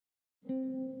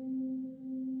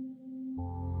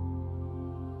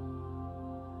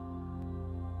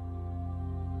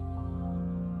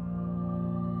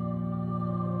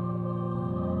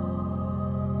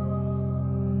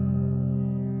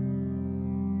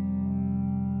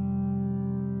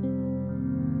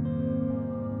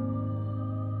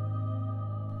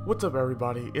What's up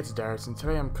everybody, it's Darius, and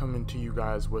today I'm coming to you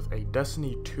guys with a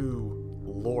Destiny 2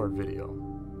 lore video.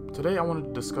 Today I wanted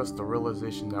to discuss the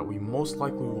realization that we most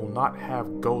likely will not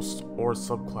have ghosts or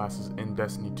subclasses in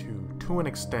Destiny 2 to an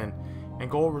extent,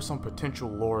 and go over some potential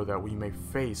lore that we may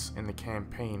face in the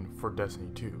campaign for Destiny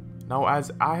 2. Now, as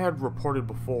I had reported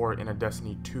before in a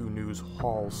Destiny 2 news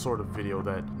haul sort of video,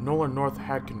 that Nolan North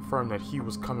had confirmed that he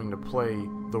was coming to play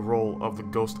the role of the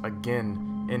ghost again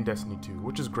in Destiny 2,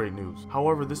 which is great news.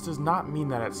 However, this does not mean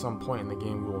that at some point in the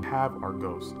game we will have our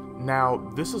ghost. Now,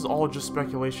 this is all just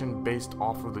speculation based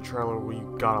off of the trailer we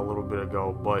got a little bit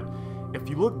ago, but if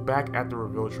you look back at the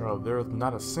reveal trailer, there is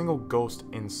not a single ghost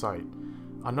in sight.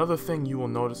 Another thing you will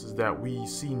notice is that we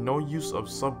see no use of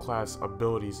subclass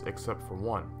abilities except for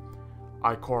one,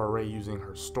 Ikora Rey using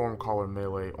her Stormcaller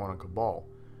melee on a Cabal.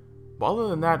 But other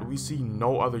than that, we see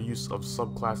no other use of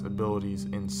subclass abilities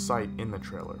in sight in the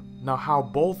trailer. Now, how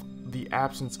both the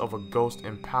absence of a ghost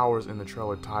and powers in the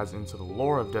trailer ties into the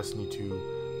lore of Destiny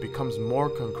 2 becomes more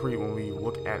concrete when we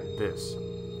look at this,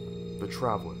 the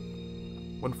Traveler.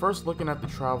 When first looking at the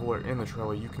Traveler in the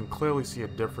trailer, you can clearly see a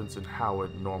difference in how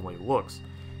it normally looks.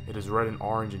 It is red and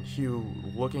orange in hue,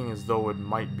 looking as though it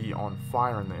might be on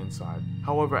fire on the inside.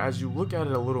 However, as you look at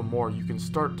it a little more, you can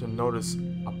start to notice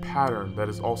a pattern that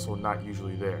is also not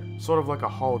usually there, sort of like a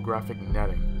holographic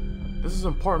netting. This is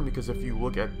important because if you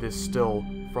look at this still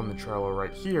from the trailer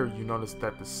right here, you notice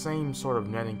that the same sort of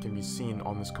netting can be seen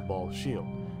on this Cabal shield.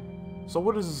 So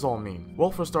what does this all mean?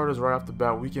 Well, for starters, right off the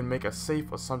bat, we can make a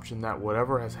safe assumption that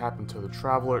whatever has happened to the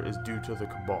Traveler is due to the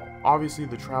Cabal. Obviously,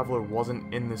 the Traveler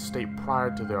wasn't in this state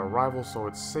prior to their arrival, so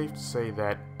it's safe to say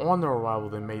that on their arrival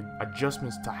they made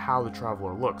adjustments to how the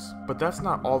Traveler looks. But that's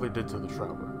not all they did to the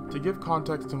Traveler. To give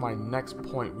context to my next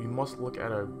point, we must look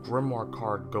at a Grimoire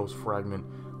card ghost fragment,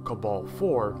 Cabal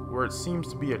 4, where it seems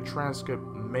to be a transcript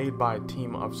made by a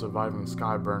team of surviving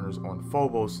Skyburners on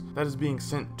Phobos that is being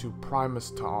sent to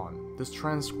Primus Ta'an. This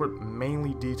transcript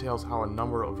mainly details how a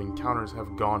number of encounters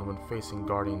have gone when facing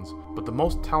Guardians, but the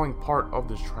most telling part of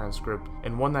this transcript,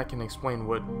 and one that can explain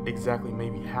what exactly may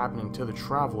be happening to the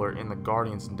Traveler in the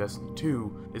Guardians in Destiny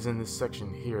 2, is in this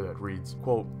section here that reads,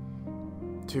 quote,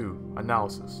 2.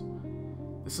 Analysis.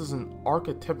 This is an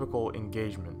archetypical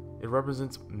engagement. It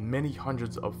represents many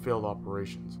hundreds of failed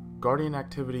operations. Guardian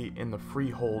activity in the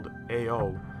Freehold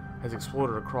AO has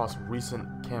exploded across recent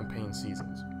campaign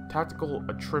seasons. Tactical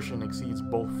attrition exceeds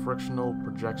both frictional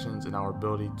projections and our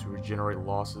ability to regenerate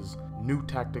losses. New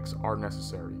tactics are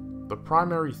necessary. The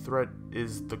primary threat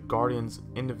is the Guardian's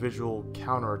individual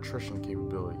counter-attrition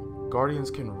capability. Guardians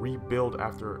can rebuild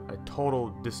after a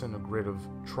total disintegrative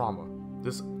trauma.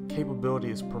 This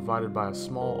capability is provided by a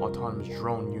small autonomous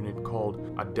drone unit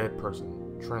called a dead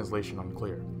person, translation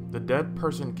unclear. The dead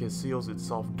person conceals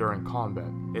itself during combat.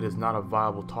 It is not a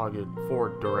viable target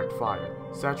for direct fire.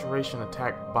 Saturation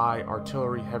attack by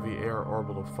artillery heavy air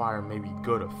orbital fire may be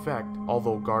good effect,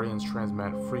 although Guardians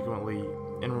transmat frequently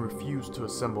and refuse to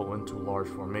assemble into large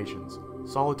formations.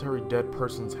 Solitary dead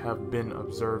persons have been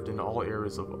observed in all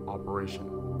areas of operation.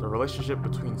 The relationship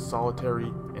between solitary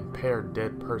and paired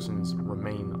dead persons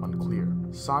remain unclear.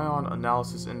 Scion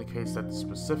analysis indicates that the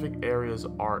specific areas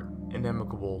are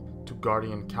inimical to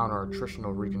Guardian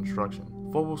counter-attritional reconstruction.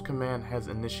 Phobos Command has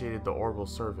initiated the orbital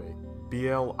survey.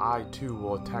 BLI-2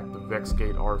 will attack the Vex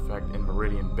Gate artifact in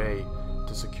Meridian Bay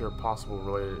to secure possible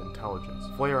related intelligence.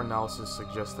 Flare analysis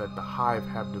suggests that the Hive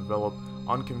have developed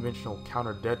unconventional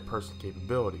counter-dead person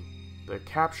capability. The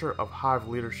capture of Hive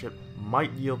leadership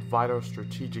might yield vital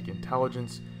strategic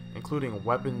intelligence, including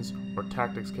weapons or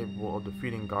tactics capable of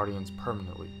defeating Guardians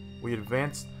permanently. We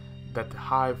advanced that the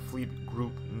Hive fleet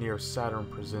group near Saturn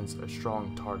presents a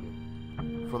strong target.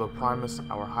 For the Primus,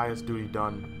 our highest duty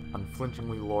done,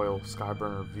 unflinchingly loyal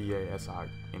Skyburner VASI,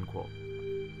 end quote.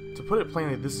 To put it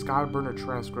plainly, this Skyburner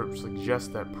transcript suggests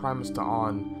that Primus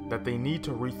Ta'an that they need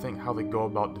to rethink how they go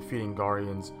about defeating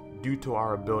Guardians due to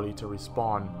our ability to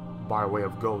respawn by way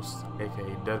of ghosts,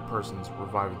 aka dead persons,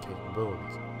 reviving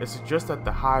capabilities. It suggests that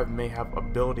the Hive may have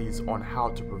abilities on how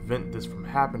to prevent this from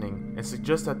happening, and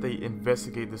suggests that they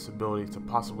investigate this ability to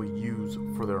possibly use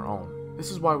for their own.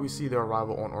 This is why we see their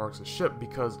arrival on Oryx's ship,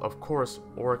 because of course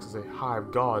Oryx is a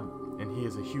Hive god, and he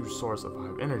is a huge source of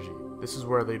Hive energy. This is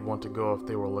where they'd want to go if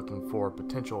they were looking for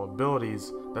potential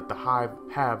abilities that the Hive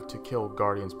have to kill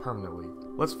Guardians permanently.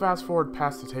 Let's fast forward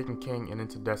past the Taken King and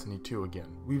into Destiny 2 again.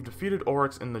 We've defeated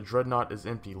Oryx and the Dreadnought is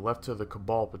empty, left to the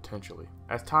Cabal potentially.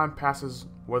 As time passes,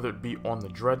 whether it be on the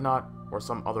Dreadnought or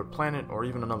some other planet or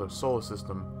even another solar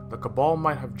system, the Cabal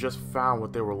might have just found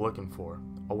what they were looking for,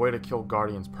 a way to kill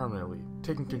Guardians permanently.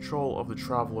 Taking control of the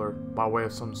Traveler by way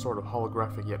of some sort of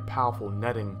holographic yet powerful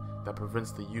netting that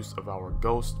prevents the use of our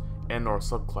ghost and our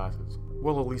subclasses,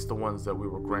 well, at least the ones that we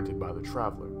were granted by the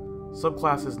Traveler.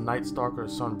 Subclasses Night Stalker,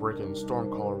 Sunbreaker, and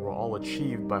Stormcaller were all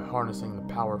achieved by harnessing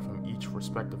the power from each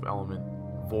respective element,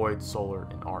 Void, Solar,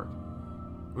 and Arc.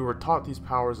 We were taught these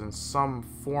powers in some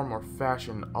form or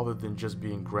fashion other than just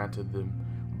being granted them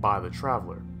by the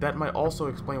Traveler. That might also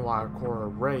explain why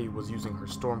Ikora Rey was using her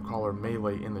Stormcaller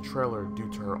melee in the trailer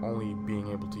due to her only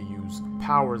being able to use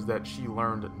powers that she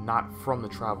learned not from the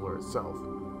Traveler itself.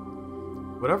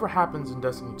 Whatever happens in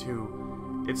Destiny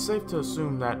 2, it's safe to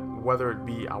assume that whether it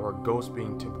be our ghost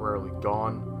being temporarily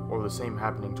gone or the same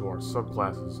happening to our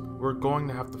subclasses, we're going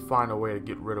to have to find a way to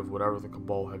get rid of whatever the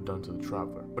Cabal have done to the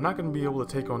Traveler. We're not going to be able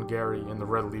to take on Gary and the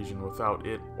Red Legion without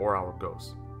it or our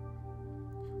ghost.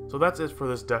 So that's it for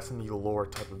this Destiny lore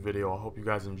type of video. I hope you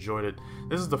guys enjoyed it.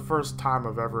 This is the first time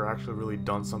I've ever actually really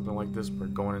done something like this,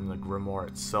 but going into the Grimoire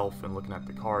itself and looking at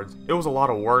the cards. It was a lot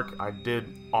of work. I did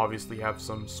obviously have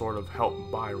some sort of help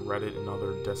by Reddit and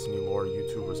other Destiny lore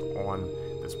YouTubers on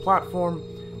this platform,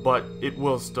 but it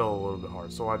was still a little bit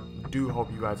hard. So I do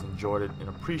hope you guys enjoyed it and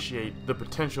appreciate the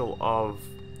potential of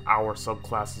our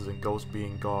subclasses and ghosts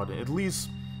being God, at least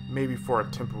maybe for a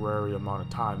temporary amount of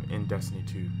time in Destiny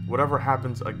 2. Whatever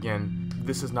happens, again,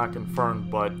 this is not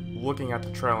confirmed, but looking at the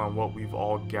trailer and what we've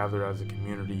all gathered as a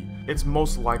community, it's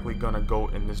most likely gonna go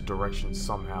in this direction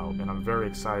somehow, and I'm very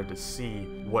excited to see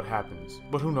what happens.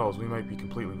 But who knows, we might be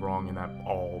completely wrong and that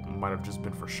all might have just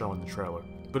been for show in the trailer.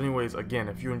 But anyways, again,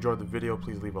 if you enjoyed the video,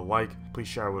 please leave a like, please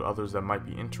share it with others that might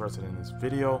be interested in this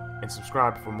video, and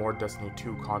subscribe for more Destiny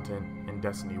 2 content and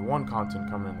Destiny 1 content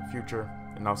coming in the future.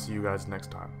 And I'll see you guys next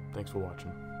time. Thanks for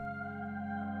watching.